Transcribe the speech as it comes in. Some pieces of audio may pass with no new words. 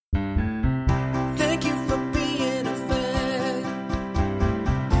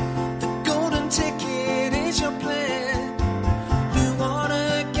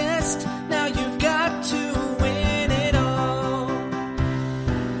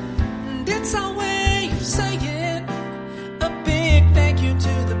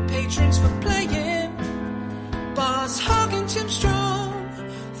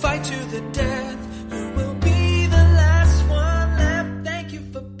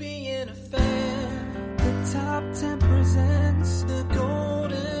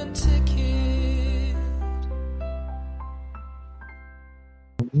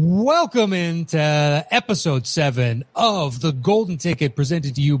Welcome into episode 7 of The Golden Ticket,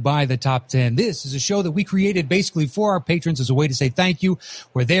 presented to you by the Top 10. This is a show that we created basically for our patrons as a way to say thank you,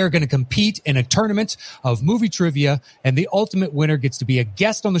 where they are going to compete in a tournament of movie trivia, and the ultimate winner gets to be a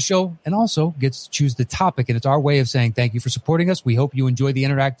guest on the show and also gets to choose the topic. And it's our way of saying thank you for supporting us. We hope you enjoy the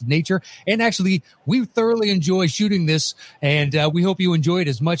interactive nature. And actually, we thoroughly enjoy shooting this, and we hope you enjoy it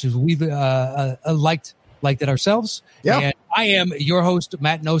as much as we've liked it ourselves. Yeah. And I am your host,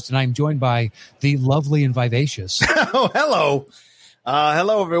 Matt Nost, and I'm joined by the lovely and vivacious. Oh, hello.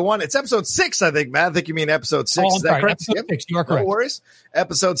 Hello, everyone. It's episode 6, I think, Matt. I think you mean episode 6. Oh, Is that correct? Episode 6. You are correct. No worries.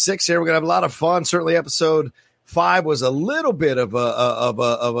 Episode 6 here. We're going to have a lot of fun. Certainly episode 5 was a little bit of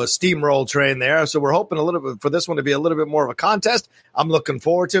a steamroll train there. So we're hoping a little bit for this one to be a little bit more of a contest. I'm looking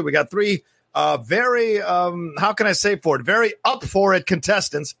forward to it. We got 3 very, how can I say for it? Very up for it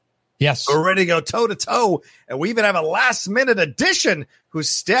contestants. Yes. We're ready to go toe-to-toe, and we even have a last-minute addition who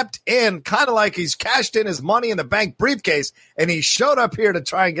stepped in kind of like he's cashed in his money in the bank briefcase, and he showed up here to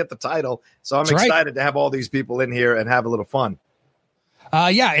try and get the title. So I'm excited to have all these people in here and have a little fun.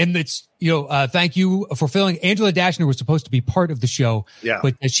 Yeah, and it's, thank you for filling. Angela Dashner was supposed to be part of the show,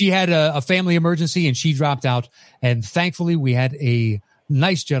 but she had a family emergency, and she dropped out, and thankfully we had a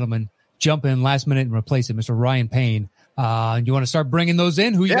nice gentleman jump in last minute and replace it, Mr. Ryan Payne. You want to start bringing those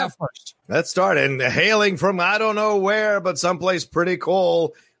in? Who you got first? Let's start. And hailing from I don't know where, but someplace pretty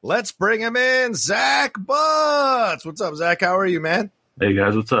cool. Let's bring him in. Zach Butts. What's up, Zach? How are you, man? Hey,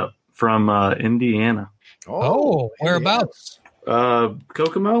 guys. What's up? From Indiana. Oh, whereabouts?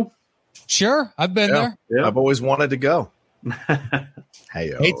 Kokomo? Sure. I've been there. Yeah. I've always wanted to go.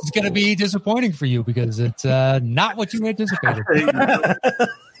 Hey, it's going to be disappointing for you because it's not what you anticipated.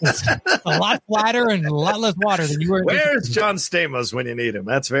 It's a lot flatter and a lot less water than you were. Where's John Stamos when you need him?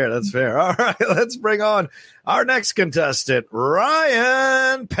 That's fair. That's fair. All right, let's bring on our next contestant,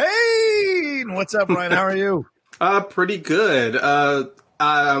 Ryan Payne. What's up, Ryan? How are you? Pretty good.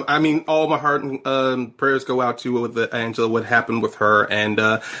 I mean, all my heart and prayers go out to Angela, what happened with her,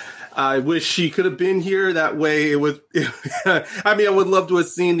 and I wish she could have been here. That way it would, I mean, I would love to have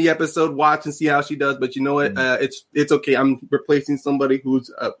seen the episode, watch and see how she does, but you know what? It's okay. I'm replacing somebody who's,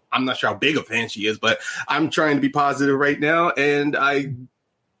 I'm not sure how big a fan she is, but I'm trying to be positive right now. And and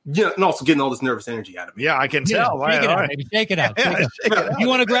also getting all this nervous energy out of me. Yeah, I can tell. Shake it out, baby. Shake it out. If you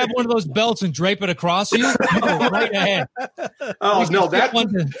want to grab one of those belts and drape it across you, go right ahead. Oh, no, that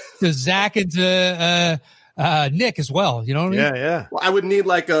one to Zach and to, Nick as well, you know what I mean? Yeah. Well, I would need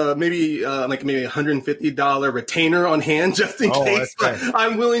maybe $150 retainer on hand just in case. But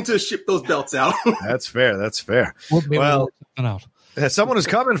I'm willing to ship those belts out. That's fair. That's fair. Well, someone is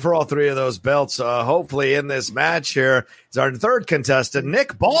coming for all 3 of those belts. Hopefully, in this match here is our third contestant,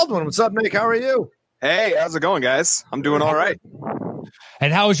 Nick Baldwin. What's up, Nick? How are you? Hey, how's it going, guys? I'm doing all right.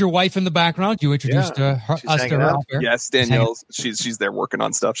 And how is your wife in the background? You introduced us to her. Yes, Danielle. She's there working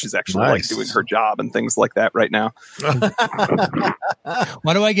on stuff. She's actually doing her job and things like that right now.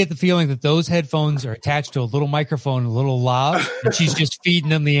 Why do I get the feeling that those headphones are attached to a little microphone, a little lav, and she's just feeding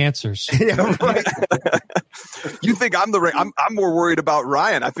them the answers? Yeah, right. You think I'm I'm more worried about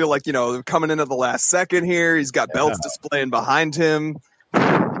Ryan. I feel like, coming in at the last second here, he's got belts displaying behind him.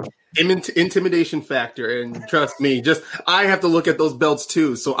 Intimidation factor, and trust me, I have to look at those belts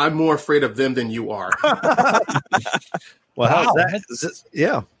too, so I'm more afraid of them than you are. Well, how's that?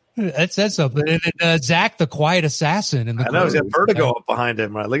 Yeah, that says something. And Zach, the quiet assassin, I know he's got vertigo up behind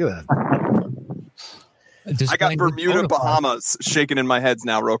him. Right, look at that. I got Bermuda, Bahamas shaking in my heads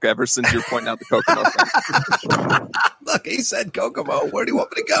now, Roka, ever since you're pointing out the Kokomo thing. Look, he said Kokomo. Where do you want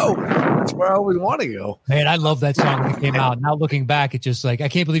me to go? That's where I always want to go. Man, I love that song when it came out. Now looking back, it's just like, I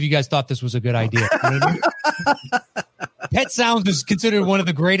can't believe you guys thought this was a good idea. You know what I mean? Pet Sounds is considered one of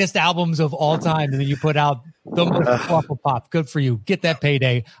the greatest albums of all time, and then you put out the most awful pop. Good for you. Get that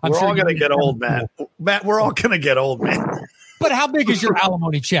payday. We're all going to get old, Matt. Matt, we're all going to get old, man. But how big is your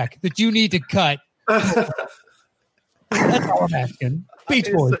alimony check that you need to cut? That's all I'm asking.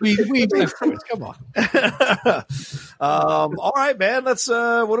 Beach Boys. Come on. All right, man. Let's.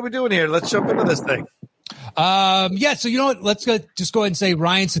 What are we doing here? Let's jump into this thing. Yeah. So you know what? Let's just go ahead and say,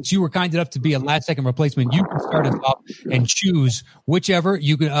 Ryan, since you were kind enough to be a last-second replacement, you can start us off and choose whichever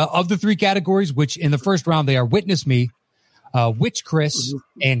you can of the 3 categories. Which in the first round they are Witness Me, Witch Chris,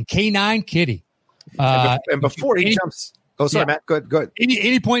 and K9 Kitty. And before he jumps. Oh, sorry, Matt. Good.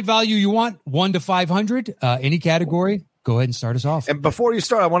 Any point value you want, 1 to 500, any category. Go ahead and start us off. And before you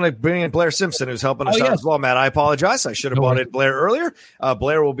start, I want to bring in Blair Simpson, who's helping us out as well, Matt. I apologize. I should have brought in Blair earlier.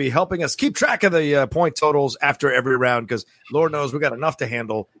 Blair will be helping us keep track of the point totals after every round because Lord knows we got enough to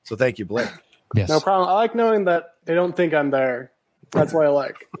handle. So thank you, Blair. Yes. No problem. I like knowing that they don't think I'm there. That's what I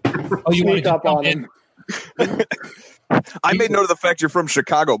like. Oh, you want Sneak to up on him. I made note of the fact you're from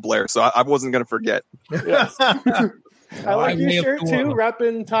Chicago, Blair, so I wasn't going to forget. Yes. I like may your have shirt to, too,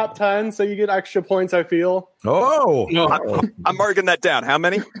 repping top 10, so you get extra points, I feel. Oh, I'm marking that down. How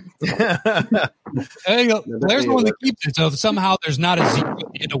many? There you go. Blair's the one that keeps it. So if somehow there's not a zero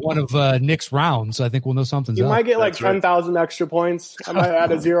into one of Nick's rounds, I think we'll know something's You up. might get like That's right. 10,000 extra points. I might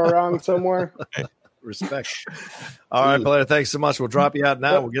add a zero wrong somewhere. respect. All right, Blair, thanks so much. We'll drop you out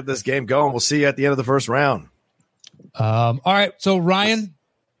now. We'll get this game going. We'll see you at the end of the first round. All right. So Ryan,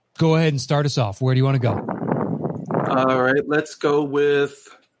 go ahead and start us off. Where do you want to go? All right, let's go with,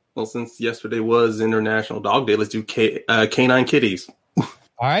 well, since yesterday was International Dog Day, let's do Canine Kitties. All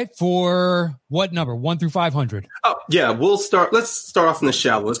right. For what number? 1 through 500. Oh, yeah, let's start off in the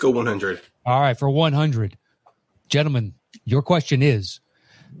shallow. Let's go 100. All right. For 100. Gentlemen, your question is,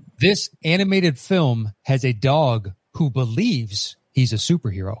 this animated film has a dog who believes he's a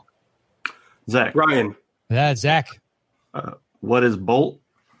superhero. Zach, Ryan. That's Zach. what is Bolt?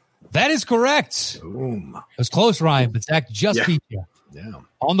 That is correct. Boom. It was close, Ryan, but Zach just Yeah. beat you. Yeah.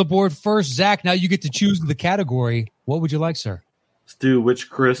 On the board first, Zach, now you get to choose the category. What would you like, sir? Let's do Which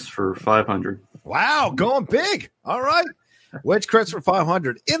Chris for 500. Wow, going big. All right. Which Chris for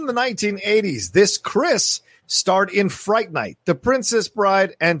 500? In the 1980s, this Chris starred in Fright Night, The Princess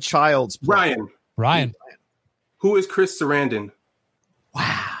Bride, and Child's Play. Ryan. Who is Chris Sarandon?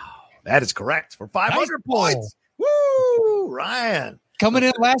 Wow. That is correct for 500 Nice points. Woo, Ryan. Coming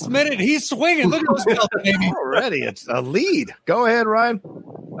in last minute. He's swinging. Look at those belts, baby. Already, it's a lead. Go ahead, Ryan.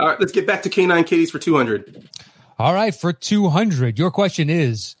 All right, let's get back to Canine Kitties for 200. All right, for 200, your question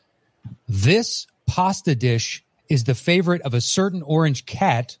is, this pasta dish is the favorite of a certain orange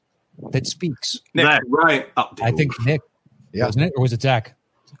cat that speaks. Nick, Zach. Ryan. Oh, I think Nick, Yeah. wasn't it? Or was it Zach?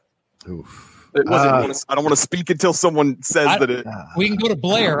 Oof. it wasn't. I don't want to speak until someone says I- that it. We can go to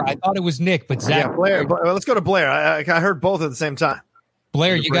Blair. I thought it was Nick, but Zach. Yeah, Blair. Well, let's go to Blair. I heard both at the same time.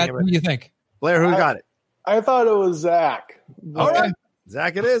 Blair, You're you got, bringing who do you think? Blair, who got it? I thought it was Zach. All right.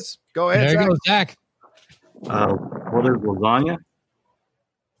 Zach, it is. Go ahead, There you Zach. go, Zach. What is lasagna?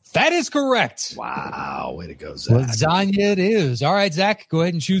 That is correct. Wow. Way to go, Zach. Lasagna it is. All right, Zach, go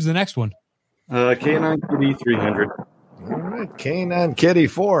ahead and choose the next one. Canine Kitty 300. All right. Canine Kitty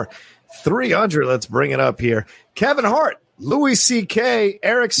for 300. Let's bring it up here. Kevin Hart, Louis C.K.,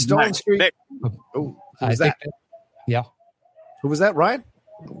 Eric Stone Street. Nick. Oh, who I was think, that? yeah, Who was that, Ryan?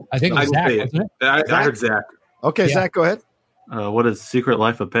 I think it I was can Zach, say it. wasn't it? I heard Zach. Okay, Yeah. Zach, go ahead. What is Secret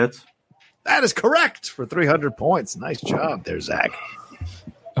Life of Pets? That is correct for 300 points. Nice job there, Zach.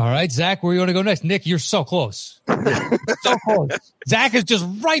 All right, Zach, where you want to go next? Nick, you're so close. So close. Zach is just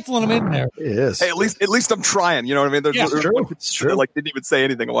rifling them in there. It is. Hey, at least I'm trying. You know what I mean? There's, Yeah, there's true. one person It's true. that, like didn't even say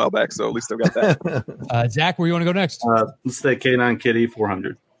anything a while back, so at least I've got that. Zach, where you want to go next? Let's say Canine Kitty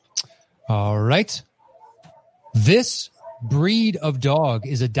 400. All right. This breed of dog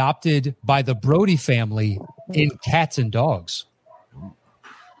is adopted by the Brody family in Cats and Dogs.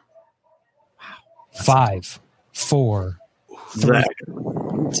 5, 4, 3. Zach,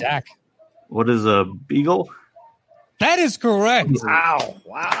 Zach. what is a beagle? That is correct. Wow.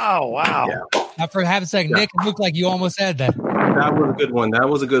 Wow. Now, for half a second, Nick, it looked like you almost had that. That was a good one. That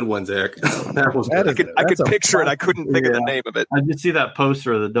was a good one, Zach. That was That good. is- I could That's a picture it. I couldn't think of the Yeah. name of it. I did see that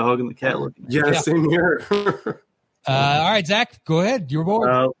poster of the dog and the cat looking. Yeah, Yeah. same here. All right, Zach, go ahead. You're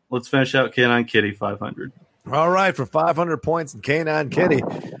bored. Let's finish out Canine Kitty 500. All right, for 500 points in Canine Kitty,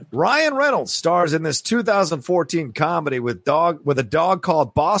 Ryan Reynolds stars in this 2014 comedy with a dog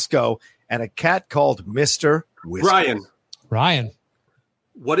called Bosco and a cat called Mr. Whiskers. Ryan.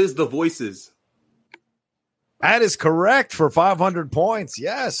 What is The Voices? That is correct for 500 points.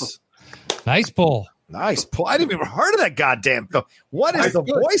 Yes. Nice pull. Nice. I didn't even heard of that goddamn film. What is The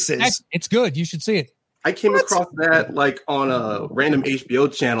Good. Voices? It's good. You should see it. I came What? across that like on a random HBO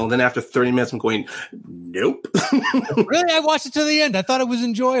channel. Then after 30 minutes, I'm going, nope. Really, I watched it to the end. I thought it was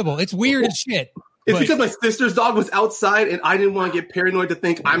enjoyable. It's weird as shit. It's But- because my sister's dog was outside, and I didn't want to get paranoid to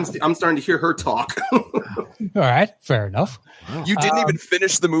think I'm starting to hear her talk. All right, fair enough. You didn't even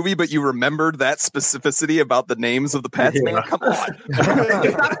finish the movie, but you remembered that specificity about the names of the pets. Yeah. Man, come on.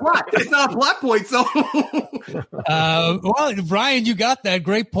 It's not plot. It's not a plot point. So Well, Brian, you got that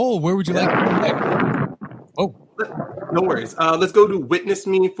great poll. Where would you like to go next? Oh, no worries. Let's go to Witness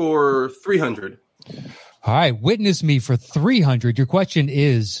Me for 300. all right. Witness me for 300. Your question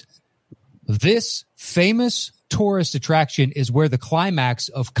is, this famous tourist attraction is where the climax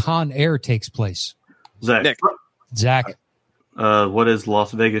of Con Air takes place. Zach, Nick. Zach, what is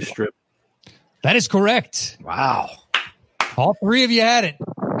Las Vegas Strip? that is correct. Wow. All three of you had it.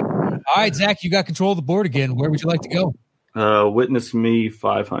 All right, Zach, you got control of the board again. Where would you like to go? Witness Me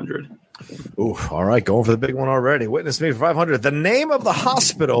 500. Oof, all right, going for the big one already. Witness Me for 500. The name of the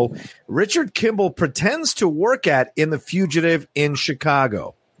hospital Richard Kimball pretends to work at in The Fugitive in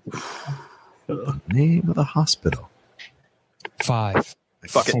Chicago. Name of the hospital. 5.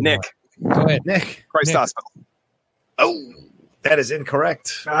 Fuck it, Nick. Go ahead. Nick. Christ Nick. Hospital. Oh, that is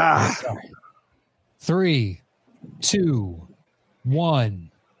incorrect. 3, 2,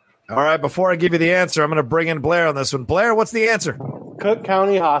 1. All right, before I give you the answer, I'm going to bring in Blair on this one. Blair, what's the answer? Cook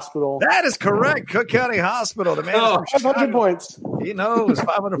County Hospital. That is correct. Cook County Hospital. The man is from 500 Chicago. points. He knows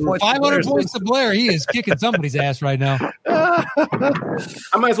 500 points. 500 points to Blair. He is kicking somebody's ass right now. I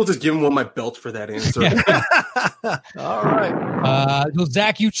might as well just give him one of my belts for that answer. All right. Well,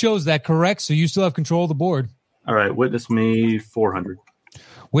 Zach, you chose that, correct? So you still have control of the board. All right, Witness Me 400.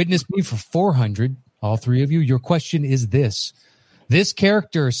 Witness Me for 400. All three of you. Your question is this. This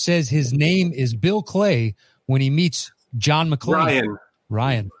character says his name is Bill Clay when he meets John McClane.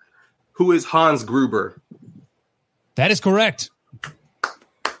 Ryan. Who is Hans Gruber? That is correct.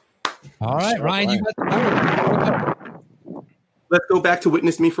 All right, Ryan, you got the board. Let's go back to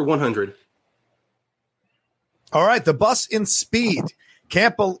Witness Me for 100. All right. The bus in Speed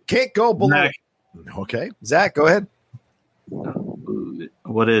can't go below. Zach. Okay. Zach, go ahead.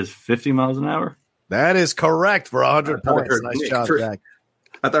 What is 50 miles an hour? That is correct for 100 I thought I points. heard Nice Nick. job, Zach.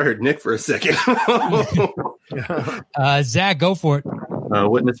 I thought I heard Nick for a second. Zach, go for it.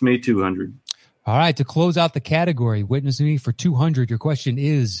 Witness Me 200. All right, to close out the category, Witness Me for 200. Your question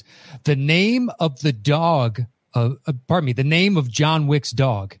is the name of the dog. The name of John Wick's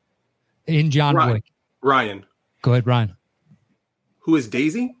dog in John Wick. Ryan. Go ahead, Ryan. Who is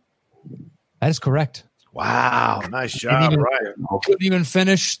Daisy? That is correct. Wow. Nice job, even- Ryan. Couldn't even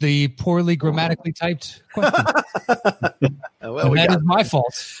finish the poorly grammatically typed question. Well, And we that got is my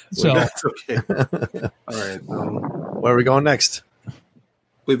fault. So That's okay. All right. where are we going next?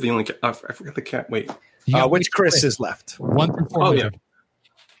 Wait, the only I forgot the cat. Wait. you got Which Chris is left? 1 through 400.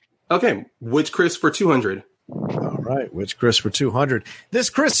 Okay. Which Chris for 200? All right. Which Chris for 200? This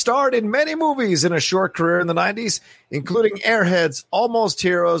Chris starred in many movies in a short career in the 90s, including Airheads, Almost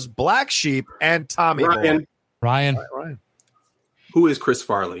Heroes, Black Sheep, and Tommy Ryan. Boy. Ryan. Ryan. Who is Chris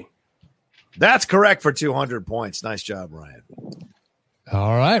Farley? That's correct for 200 points. Nice job, Ryan.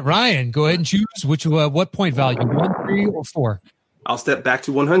 All right, Ryan, go ahead and choose which what point value, 1, 3, or 4. I'll step back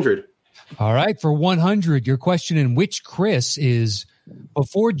to 100. All right, for 100, your question in which Chris is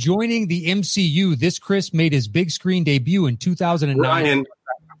before joining the MCU, this Chris made his big screen debut in 2009.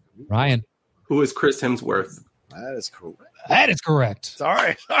 Ryan. Who is Chris Hemsworth? That is cool. That is correct.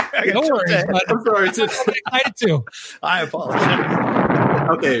 Sorry. I got No jumped worries, ahead. bud. I'm sorry. I'm excited too. I apologize.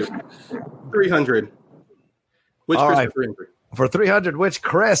 Okay. 300. Which All Chris right. for 300? For 300, which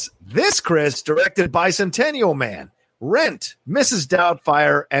Chris? This Chris directed Bicentennial Man, Rent, Mrs.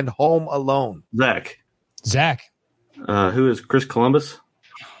 Doubtfire, and Home Alone. Zach. Who is Chris Columbus?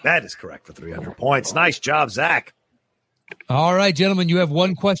 That is correct for 300 points. Nice job, Zach. All right, gentlemen, you have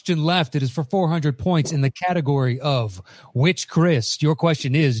one question left. It is for 400 points in the category of which Chris. Your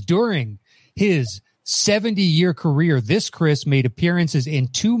question is, during his 70-year career, this Chris made appearances in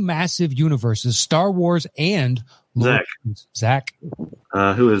 2 massive universes, Star Wars and Lord of the Rings. Zach.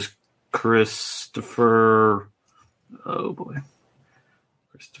 Who is Christopher? Oh, boy.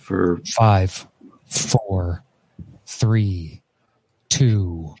 Christopher. 5, 4, 3,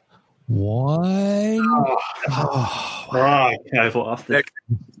 2, 1. I've lost it.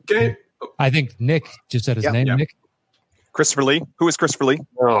 Okay. I think Nick just said his name. yeah. Nick. Christopher Lee. Who is Christopher Lee?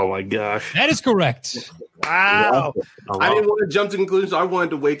 Oh, my gosh. That is correct. Wow. I didn't want to jump to conclusions. I wanted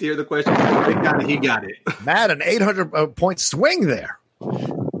to wait to hear the question. He got it. Matt, an 800-point swing there.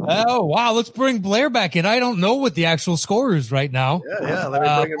 Oh, wow. Let's bring Blair back in. I don't know what the actual score is right now. Yeah. Let me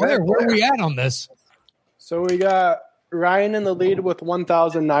bring it Blair, back. where are we at on this? So we got Ryan in the lead with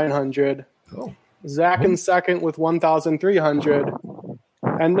 1,900. Oh. Zach in second with 1,300.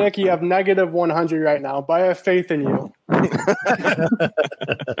 And Nick, you have negative 100 right now, but I have faith in you.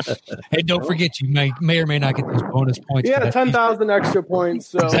 Hey, don't forget, you may or may not get those bonus points. He for had that. 10,000 extra points.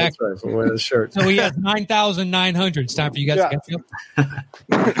 So Exactly. That's right, for wearing the shirt. So he has 9,900. It's time for you guys to catch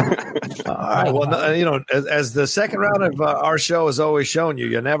up. All right. Well, as the second round of our show has always shown you,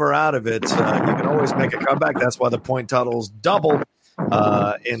 you're never out of it. You can always make a comeback. That's why the point totals double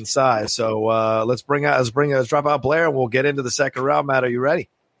in size. So let's drop out Blair, and we'll get into the second round. Matt, are you ready?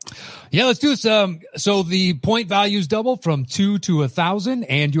 Yeah, let's do this. So the point values double from 2 to 1,000,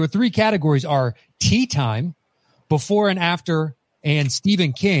 and your 3 categories are tea time, before and after, and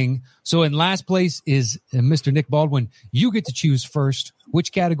Stephen King. So in last place is Mr. Nick Baldwin. You get to choose first.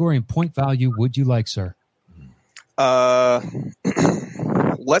 Which category and point value would you like, sir?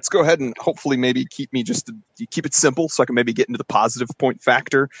 Let's go ahead and hopefully maybe keep it simple so I can maybe get into the positive point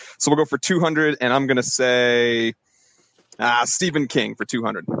factor. So we'll go for 200, and I'm going to say Stephen King for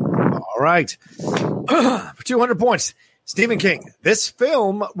 200. All right. For 200 points, Stephen King. This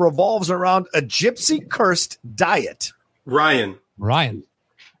film revolves around a gypsy-cursed diet. Ryan.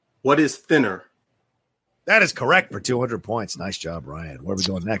 What is thinner? That is correct for 200 points. Nice job, Ryan. Where are we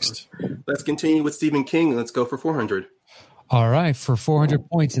going next? Let's continue with Stephen King. Let's go for 400. All right, for 400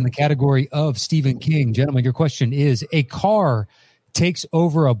 points in the category of Stephen King. Gentlemen, your question is, a car takes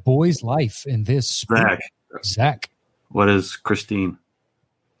over a boy's life in this. Zach. What is Christine?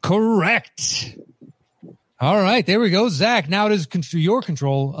 Correct. All right, there we go. Zach, now it is your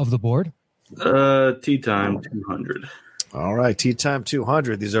control of the board. Tea Time 200. All right, Tea Time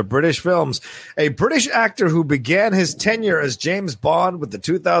 200. These are British films. A British actor who began his tenure as James Bond with the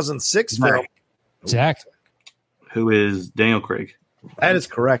 2006 film. Zach. Who is Daniel Craig? That is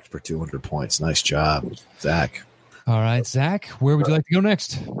correct for 200 points. Nice job, Zach. All right, Zach, where would you like to go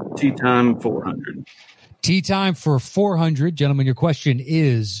next? Tea Time 400. Tea Time for 400. Gentlemen, your question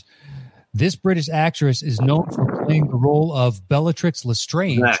is, this British actress is known for playing the role of Bellatrix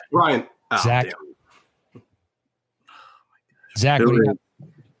Lestrange. Zach. Ryan. Zach. Zach,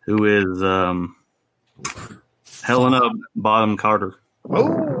 who is Helena Bonham Carter?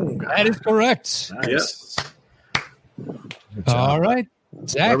 Oh, that is correct. Nice. Yes. All right,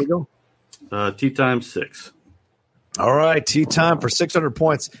 Zach. There we go. Tea Time 6. All right, Tea Time for 600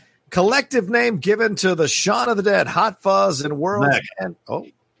 points. Collective name given to the Shaun of the Dead, Hot Fuzz, and World's End. Oh,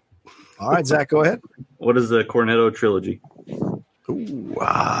 all right, Zach, go ahead. What is the Cornetto trilogy? Ooh,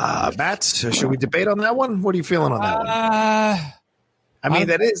 Matt, should we debate on that one? What are you feeling on that one? I mean,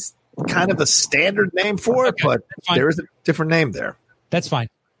 that is kind of the standard name for it, but there is a different name there. That's fine.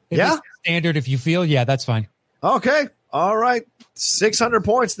 If yeah, it's standard. If you feel, that's fine. Okay, all right. 600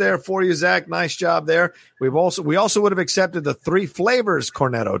 points there for you, Zach. Nice job there. We also would have accepted the Three Flavors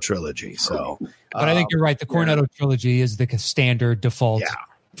Cornetto trilogy. So, but I think you're right. The Cornetto trilogy is the standard default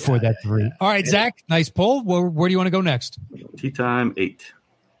for that three. All right, Zach. Nice pull. Where do you want to go next? Tea Time 8.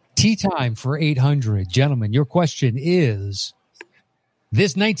 Tea Time for 800, gentlemen. Your question is: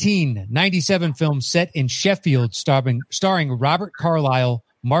 this 1997 film set in Sheffield, starring Robert Carlyle,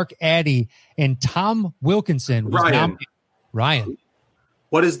 Mark Addy, and Tom Wilkinson. Ryan.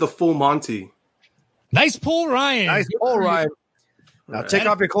 What is the Full Monty? Nice pull, Ryan. Nice pull, Ryan. Now take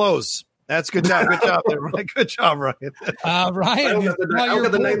off your clothes. That's good job. Good job there, Ryan. Good job, Ryan. Ryan, I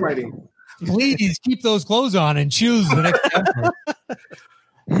got the night writing. Please keep those clothes on and choose the next answer.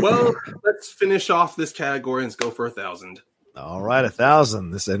 Well, let's finish off this category and go for 1,000. All right,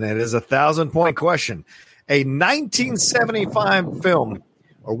 1,000. And it is a 1,000-point question. A 1975 film,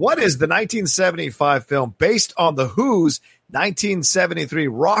 or what is the 1975 film based on The Who's 1973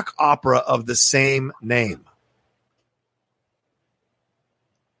 rock opera of the same name?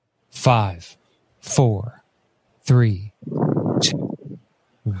 5, 4, 3, 2,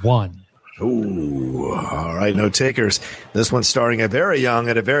 1. Ooh, all right, no takers. This one's starring a very young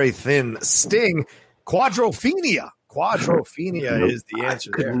and a very thin Sting. Quadrophenia. Quadrophenia is the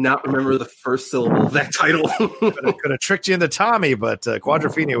answer. I could not remember the first syllable of that title. Could have tricked you into Tommy, but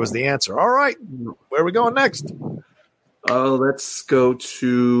Quadrophenia was the answer. All right, where are we going next? Let's go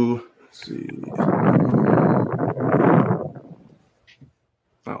to. Let's see.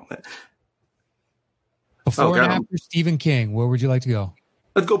 Oh, man. Before and after Stephen King, where would you like to go?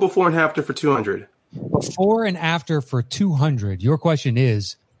 Let's go before and after for 200. Before and after for 200. Your question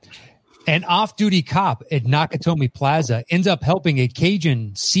is: an off-duty cop at Nakatomi Plaza ends up helping a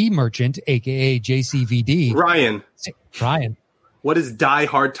Cajun sea merchant, a.k.a. JCVD. Ryan. What is Die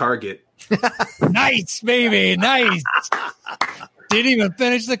Hard Target? Nice, baby. Nice. Didn't even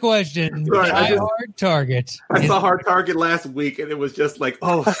finish the question. Sorry, Hard Target. I saw Hard Target last week, and it was just like,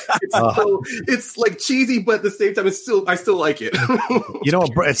 it's like cheesy, but at the same time, I still like it. You know,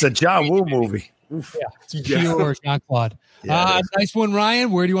 it's a John Woo movie. Yeah, it's pure Jean-Claude. Nice one,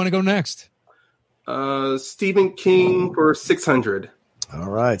 Ryan. Where do you want to go next? Stephen King for 600. All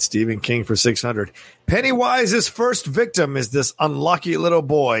right, Stephen King for 600. Pennywise's first victim is this unlucky little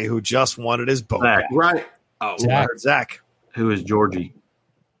boy who just wanted his boat. Right. Oh, Zach. Who is Georgie?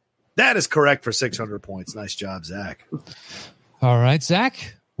 That is correct for 600 points. Nice job, Zach. All right,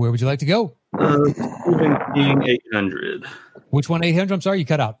 Zach, where would you like to go? Stephen King 800. Which one 800? I'm sorry, you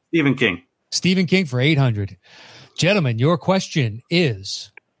cut out. Stephen King. Stephen King for 800. Gentlemen, your question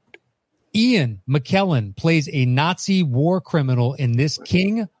is: Ian McKellen plays a Nazi war criminal in this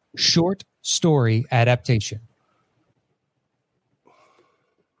King short story adaptation.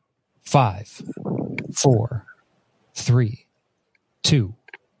 5, 4, 3, 2,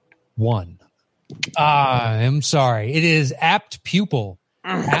 1. I'm sorry. It is apt pupil.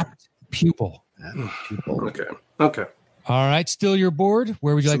 Apt pupil. Okay. All right. Still your board.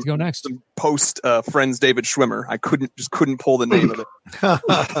 Where would you like to go next? Post Friends David Schwimmer. I couldn't pull the name of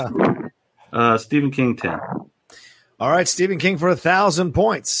it. Stephen King 10. All right, Stephen King for 1,000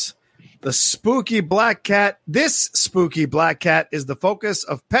 points. This spooky black cat is the focus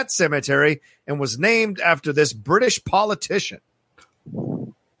of Pet Sematary and was named after this British politician.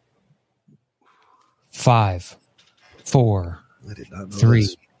 5, 4, I did not know 3,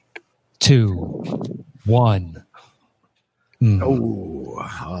 this. 2, 1. Oh,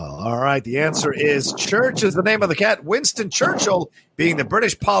 all right. The answer is Church is the name of the cat. Winston Churchill being the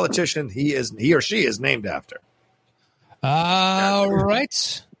British politician he or she is named after. All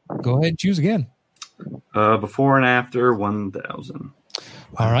right. Go ahead and choose again. Before and after 1,000.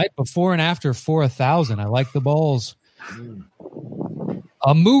 All right. Before and after for 1,000. I like the balls.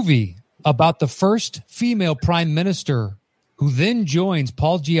 A movie about the first female prime minister who then joins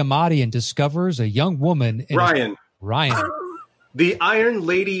Paul Giamatti and discovers a young woman. Ryan. The Iron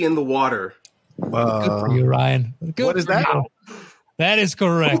Lady in the Water. Good for you, Ryan. Good what is that? You. That is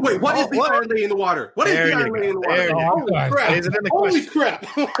correct. Oh, wait, what is the Iron Lady in the Water? What is the Iron Lady in the Water? Holy crap.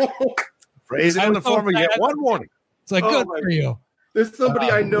 Phrase it in the form of you get one warning. It's like, good for you. There's somebody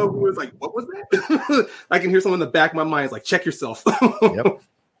I know who is like, what was that? I can hear someone in the back of my mind is like, check yourself. Yep.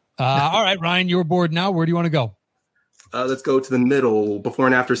 All right, Ryan, you're bored now. Where do you want to go? Let's go to the middle, before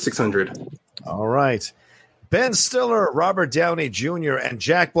and after 600. All right. Ben Stiller, Robert Downey Jr., and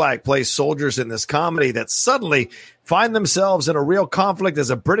Jack Black play soldiers in this comedy that suddenly find themselves in a real conflict as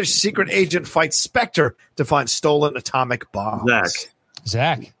a British secret agent fights Spectre to find stolen atomic bombs.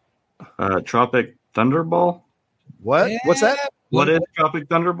 Zach. Tropic Thunderball? What? Yeah. What's that? What is Tropic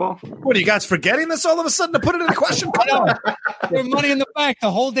Thunderball? What are you guys forgetting this all of a sudden to put it in a question? Come on. We're money in the bank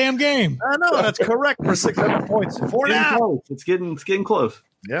the whole damn game. I know, that's correct for 600 points. For now. It's getting close.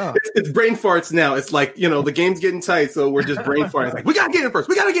 Yeah. It's brain farts now. It's like, the game's getting tight, so we're just brain farting. It's like, we got to get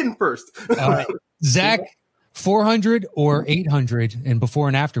in first. All right. Zach, 400 or 800? And before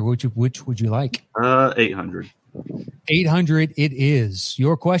and after, which would you like? 800. 800 it is.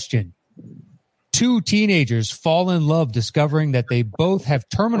 Your question. 2 teenagers fall in love discovering that they both have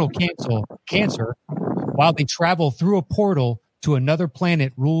terminal cancer while they travel through a portal to another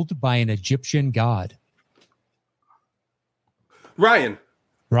planet ruled by an Egyptian god. Ryan.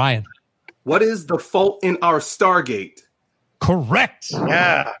 What is the fault in our Stargate? Correct.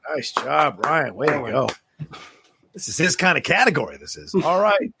 Yeah, nice job, Ryan. Way to go. This is his kind of category, this is. All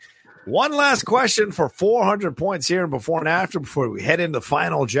right. One last question for 400 points here and before and after before we head into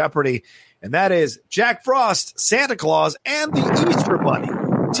Final Jeopardy. And that is Jack Frost, Santa Claus, and the Easter Bunny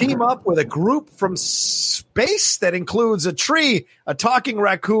team up with a group from space that includes a tree, a talking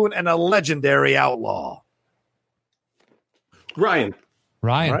raccoon, and a legendary outlaw. Ryan.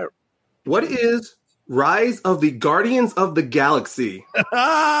 Right. What is Rise of the Guardians of the Galaxy?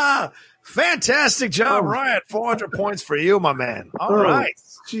 Fantastic job, Ryan. 400 points for you, my man. All right.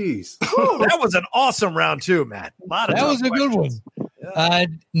 Jeez. That was an awesome round, too, Matt. That was a good one. Yeah.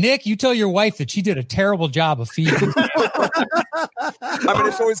 Nick, you tell your wife that she did a terrible job of feeding. I mean,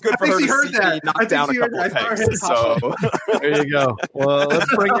 it's always good for her to see me knock down a couple of pegs. So there you go. Well,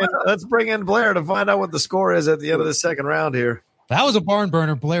 let's bring in Blair to find out what the score is at the end of the second round here. That was a barn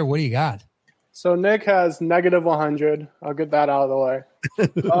burner. Blair, what do you got? So Nick has negative 100. I'll get that out of the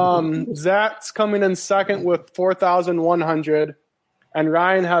way. Zach's coming in second with 4,100. And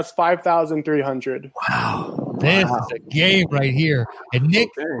Ryan has 5,300. Wow. This is a game right here. And Nick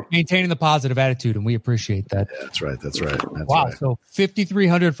maintaining the positive attitude, and we appreciate that. Yeah, that's right. That's right. Wow. So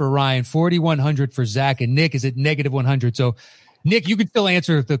 5,300 for Ryan, 4,100 for Zach, and Nick is at negative 100. So, Nick, you can still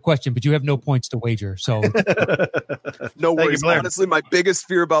answer the question, but you have no points to wager. So, no worries. Honestly, my biggest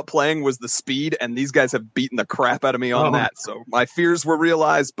fear about playing was the speed, and these guys have beaten the crap out of me on that. So, my fears were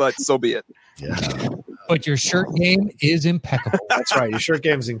realized, but so be it. Yeah. But your shirt game is impeccable. That's right. Your shirt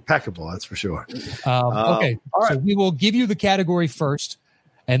game is impeccable. That's for sure. Okay. All right. So we will give you the category first,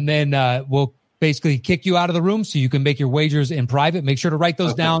 and then we'll basically kick you out of the room so you can make your wagers in private. Make sure to write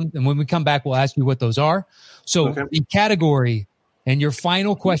those down. And when we come back, we'll ask you what those are. So the category and your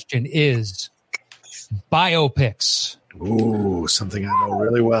final question is biopics. Ooh, something I know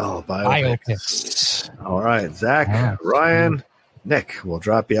really well. Biopics. All right. Zach, Ryan, Nick, we'll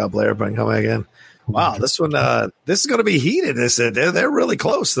drop you out. Blair, bring come again. Wow, this one, this is going to be heated. They're really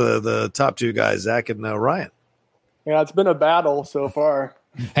close, the top two guys, Zach and Ryan. Yeah, it's been a battle so far.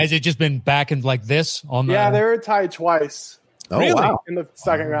 Has it just been back and like this? Yeah, they were tied twice. Oh, really? Wow. In the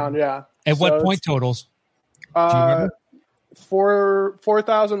second round, yeah. At what point totals? remember?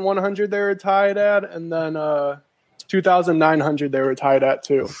 4,100 they were tied at, and then 2,900 they were tied at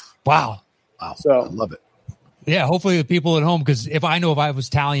too. Wow. So I love it. Yeah, hopefully the people at home, because if I was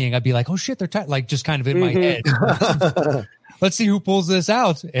tallying, I'd be like, oh shit, they're tied, like just kind of in my head. Let's see who pulls this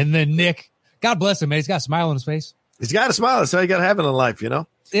out. And then Nick, God bless him, man. He's got a smile on his face. He's got a smile. That's all you got to have in life, you know?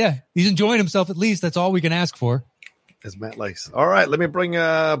 Yeah, he's enjoying himself at least. That's all we can ask for. As Matt likes. All right, let me bring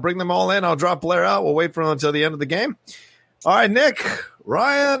them all in. I'll drop Blair out. We'll wait for him until the end of the game. All right, Nick,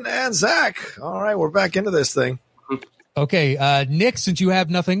 Ryan, and Zach. All right, we're back into this thing. Okay, Nick, since you have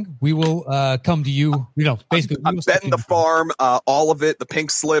nothing, we will come to you. Basically, I'm betting the farm, all of it, the pink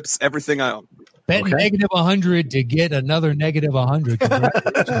slips, everything I own. Bet negative 100 to get another negative 100. I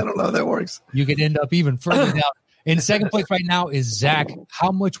don't know how that works. You could end up even further down. In second place right now is Zach.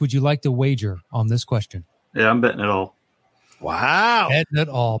 How much would you like to wager on this question? Yeah, I'm betting it all. Wow. Betting it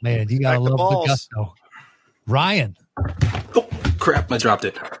all, man. You got to love the gusto. Ryan. Oh, crap. I dropped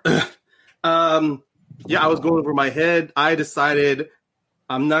it. Yeah, I was going over my head. I decided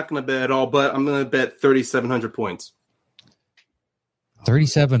I'm not going to bet at all, but I'm going to bet 3,700 points.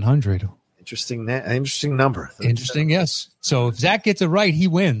 3,700. Interesting number. Interesting, yes. So if Zach gets it right, he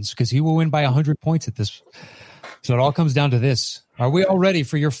wins because he will win by 100 points at this. So it all comes down to this. Are we all ready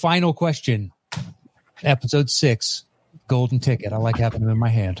for your final question? Episode 6, Golden Ticket. I like having them in my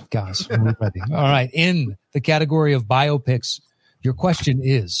hand. Guys, we're ready. All right. In the category of biopics, your question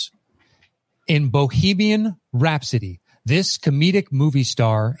is, in Bohemian Rhapsody, this comedic movie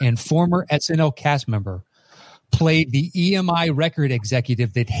star and former SNL cast member played the EMI record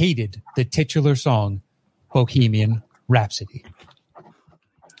executive that hated the titular song, Bohemian Rhapsody.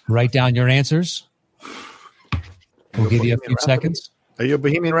 Write down your answers. We'll give you a few seconds. Are you a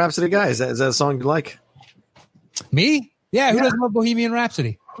Bohemian Rhapsody guy? Is that a song you like? Me? Yeah, who doesn't love Bohemian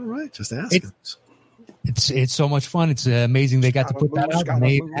Rhapsody? All right, just asking. It's so much fun. It's amazing they got to put that out and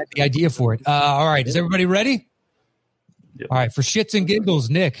they had the idea for it. All right, is everybody ready? Yep. All right, for shits and giggles,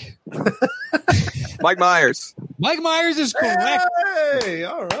 Nick. Mike Myers. Mike Myers is correct. Hey,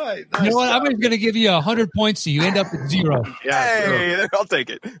 all right. Nice. You know what? I'm just going to give you 100 points so you end up at 0. Hey, I'll take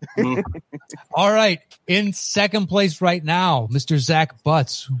it. All right. In second place right now, Mr. Zach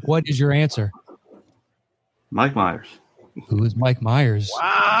Butts. What is your answer? Mike Myers. Who is Mike Myers?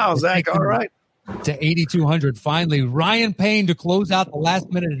 Wow, Zach. All right. To 8,200. Finally, Ryan Payne to close out the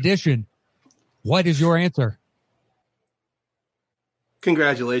last minute edition. What is your answer?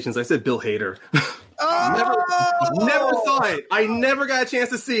 Congratulations. I said Bill Hader. Never saw it. I never got a chance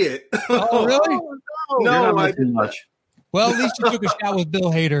to see it. Oh, really? No, not too much. Well, at least you took a shot with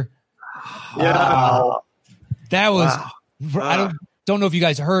Bill Hader. Yeah. That was, I don't know if you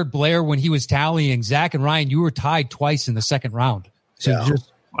guys heard Blair when he was tallying. Zach and Ryan, you were tied twice in the second round. So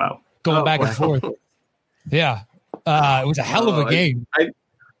just going back and forth. Yeah. It was a hell of a game.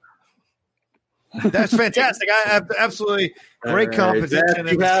 That's fantastic. I have absolutely great competition.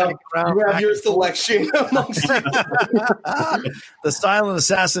 You have your selection. The silent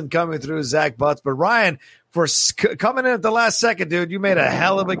assassin coming through, Zach Butts. But Ryan, for coming in at the last second, dude, you made a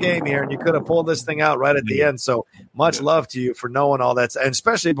hell of a game here, and you could have pulled this thing out right at the end. So much love to you for knowing all that, and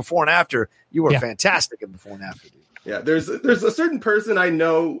especially before and after. You were fantastic in before and after, dude. Yeah, there's a certain person I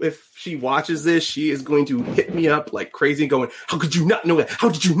know, if she watches this, she is going to hit me up like crazy going, how could you not know that? How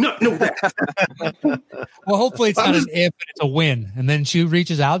did you not know that? Well, hopefully it's not an if, and it's a win. And then she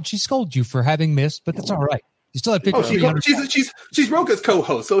reaches out and she scolds you for having missed, but that's all right. You still have 50. She's Roka's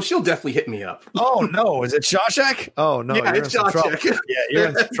co-host, so she'll definitely hit me up. Oh, no. Is it Shawshank? Oh, no. Yeah, it's Shawshank. Yeah, you're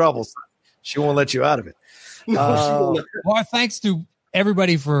in some trouble. She won't let you out of it. No, well, our thanks to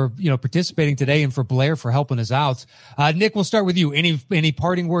everybody for participating today, and for Blair for helping us out. Nick, we'll start with you. Any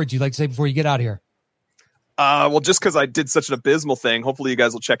parting words you'd like to say before you get out of here? Well, just because I did such an abysmal thing, hopefully you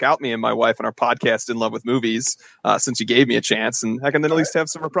guys will check out me and my wife and our podcast, In Love with Movies, since you gave me a chance, and I can then at least have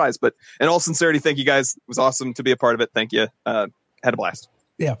some reprise. But in all sincerity, thank you guys. It was awesome to be a part of it. Thank you. Had a blast.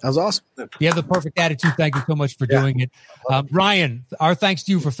 Yeah, that was awesome. You have the perfect attitude. Thank you so much for doing it. Ryan, our thanks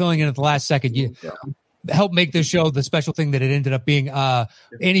to you for filling in at the last second. You help make this show the special thing that it ended up being.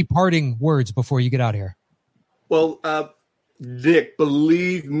 Any parting words before you get out of here? Well, Nick,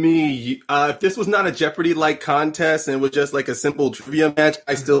 believe me, if this was not a Jeopardy-like contest and it was just like a simple trivia match,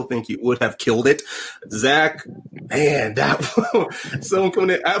 I still think you would have killed it. Zach, man, someone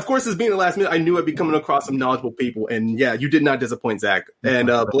coming in. Of course, as being the last minute, I knew I'd be coming across some knowledgeable people. And yeah, you did not disappoint, Zach. And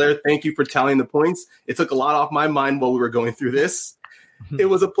Blair, thank you for tallying the points. It took a lot off my mind while we were going through this. It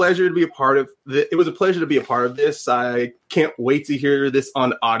was a pleasure to be a part of this. I can't wait to hear this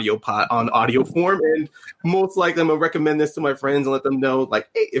on audio form, and most likely I'm gonna recommend this to my friends and let them know, like,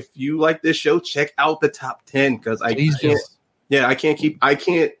 hey, if you like this show, check out the top 10, because I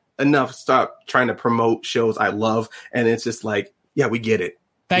can't enough stop trying to promote shows I love, and it's just like, yeah, we get it.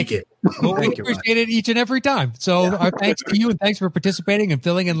 Thank you. Well, we appreciate it each and every time. So our thanks to you, and thanks for participating and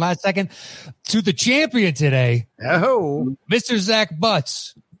filling in last second. To the champion today, Mr. Zach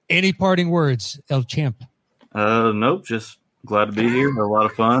Butts. Any parting words, El Champ? Nope. Just glad to be here. Had a lot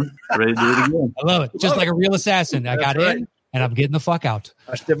of fun. Ready to do it again. I love it. Just like a real assassin. I got in, and I'm getting the fuck out.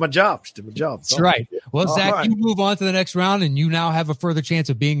 I did my job. That's right. Well, Zach, you move on to the next round, and you now have a further chance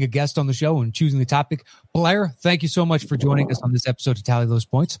of being a guest on the show and choosing the topic. Blair, thank you so much for joining us on this episode to tally those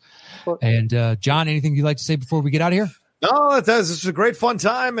points. And John, anything you'd like to say before we get out of here? No, this is a great fun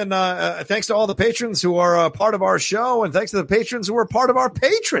time, and thanks to all the patrons who are part of our show, and thanks to the patrons who are part of our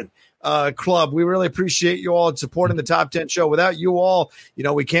patron club. We really appreciate you all supporting the Top 10 show. Without you all,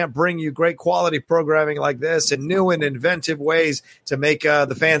 we can't bring you great quality programming like this and new and inventive ways to make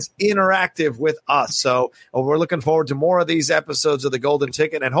the fans interactive with us. So we're looking forward to more of these episodes of the Golden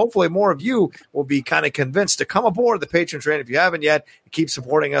Ticket, and hopefully more of you will be kind of convinced to come aboard the patron train if you haven't yet. Keep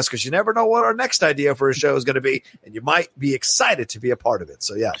supporting us, because you never know what our next idea for a show is going to be, and you might be excited to be a part of it.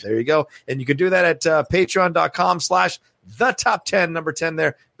 So yeah, there you go. And you can do that at patreon.com/the top 10, number 10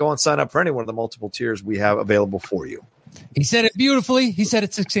 there. Go and sign up for any one of the multiple tiers we have available for you. He said it beautifully. He said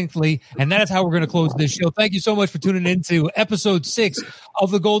it succinctly. And that is how we're going to close this show. Thank you so much for tuning in to episode 6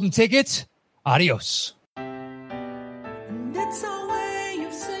 of the Golden Ticket. Adios.